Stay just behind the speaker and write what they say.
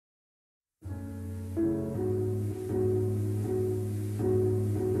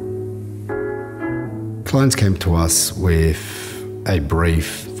Clients came to us with a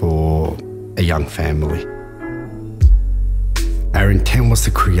brief for a young family. Our intent was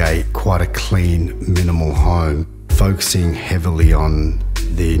to create quite a clean, minimal home, focusing heavily on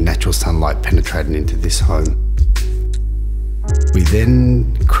the natural sunlight penetrating into this home. We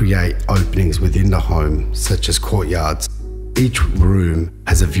then create openings within the home, such as courtyards. Each room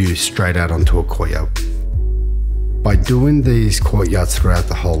has a view straight out onto a courtyard. By doing these courtyards throughout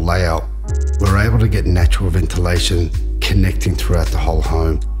the whole layout, we're able to get natural ventilation connecting throughout the whole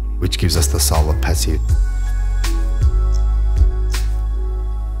home, which gives us the solar passive.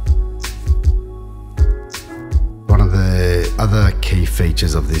 One of the other key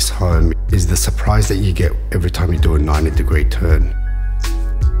features of this home is the surprise that you get every time you do a 90-degree turn.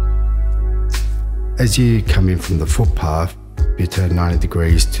 As you come in from the footpath, you turn 90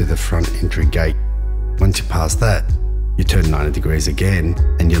 degrees to the front entry gate. Once you pass that, you turn 90 degrees again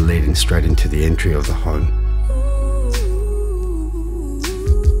and you're leading straight into the entry of the home.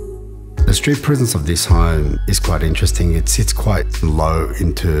 The street presence of this home is quite interesting. It sits quite low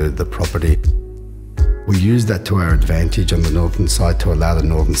into the property. We use that to our advantage on the northern side to allow the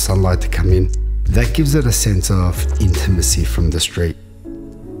northern sunlight to come in. That gives it a sense of intimacy from the street.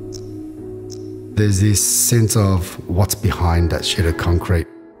 There's this sense of what's behind that sheet of concrete.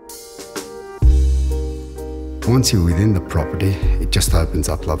 Once you're within the property, it just opens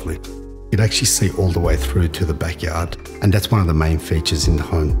up lovely. You can actually see all the way through to the backyard, and that's one of the main features in the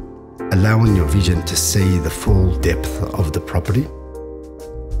home, allowing your vision to see the full depth of the property.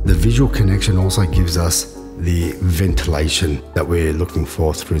 The visual connection also gives us the ventilation that we're looking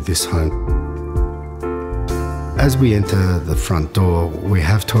for through this home. As we enter the front door, we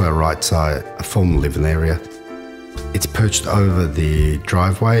have to our right side a formal living area. It's perched over the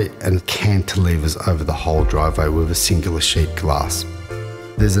driveway and cantilevers over the whole driveway with a singular sheet glass.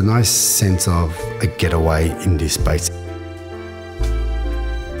 There's a nice sense of a getaway in this space.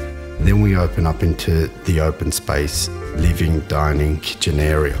 Then we open up into the open space, living, dining, kitchen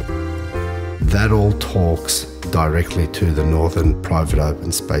area. That all talks directly to the northern private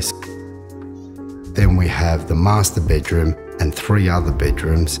open space. Then we have the master bedroom and 3 other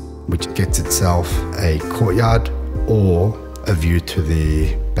bedrooms, which gets itself a courtyard or a view to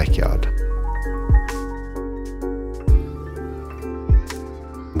the backyard.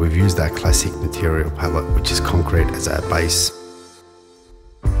 We've used our classic material palette, which is concrete, as our base.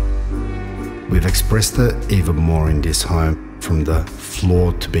 We've expressed it even more in this home, from the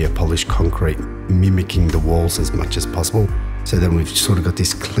floor to be a polished concrete, mimicking the walls as much as possible. So then we've sort of got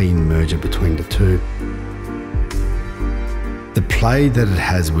this clean merger between the two. The play that it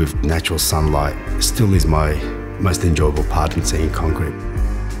has with natural sunlight still is my most enjoyable part in seeing concrete.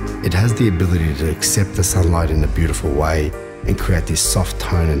 It has the ability to accept the sunlight in a beautiful way and create this soft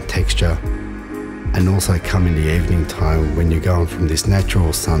tone and texture, and also come in the evening time when you're going from this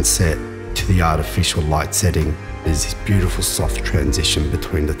natural sunset to the artificial light setting. There's this beautiful soft transition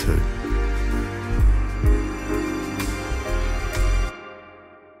between the two.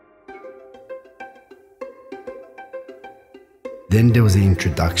 Then there was the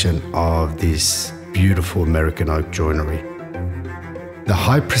introduction of this beautiful American oak joinery. The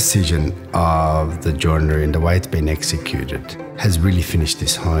high precision of the joinery and the way it's been executed has really finished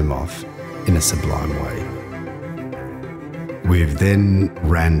this home off in a sublime way. We've then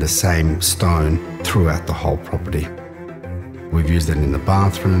ran the same stone throughout the whole property. We've used it in the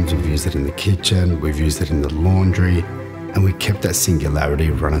bathrooms, we've used it in the kitchen, we've used it in the laundry, and we kept that singularity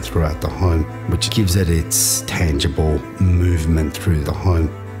running throughout the home, which gives it its tangible movement through the home.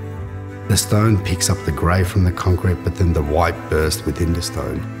 The stone picks up the grey from the concrete, but then the white bursts within the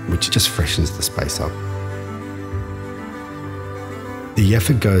stone, which just freshens the space up. The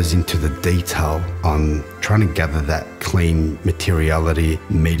effort goes into the detail on trying to gather that clean materiality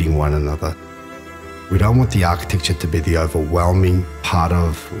meeting one another. We don't want the architecture to be the overwhelming part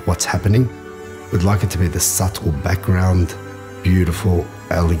of what's happening. We'd like it to be the subtle background, beautiful,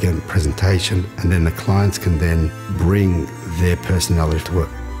 elegant presentation, and then the clients can then bring their personality to it.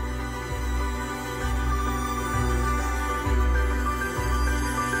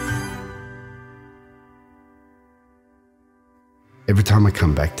 Every time I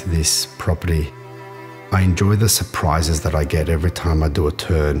come back to this property, I enjoy the surprises that I get every time I do a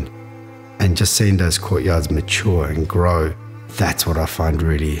turn. And just seeing those courtyards mature and grow, that's what I find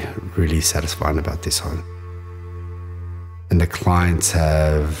really, really satisfying about this home. And the clients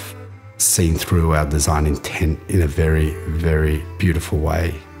have seen through our design intent in a very, very beautiful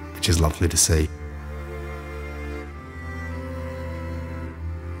way, which is lovely to see.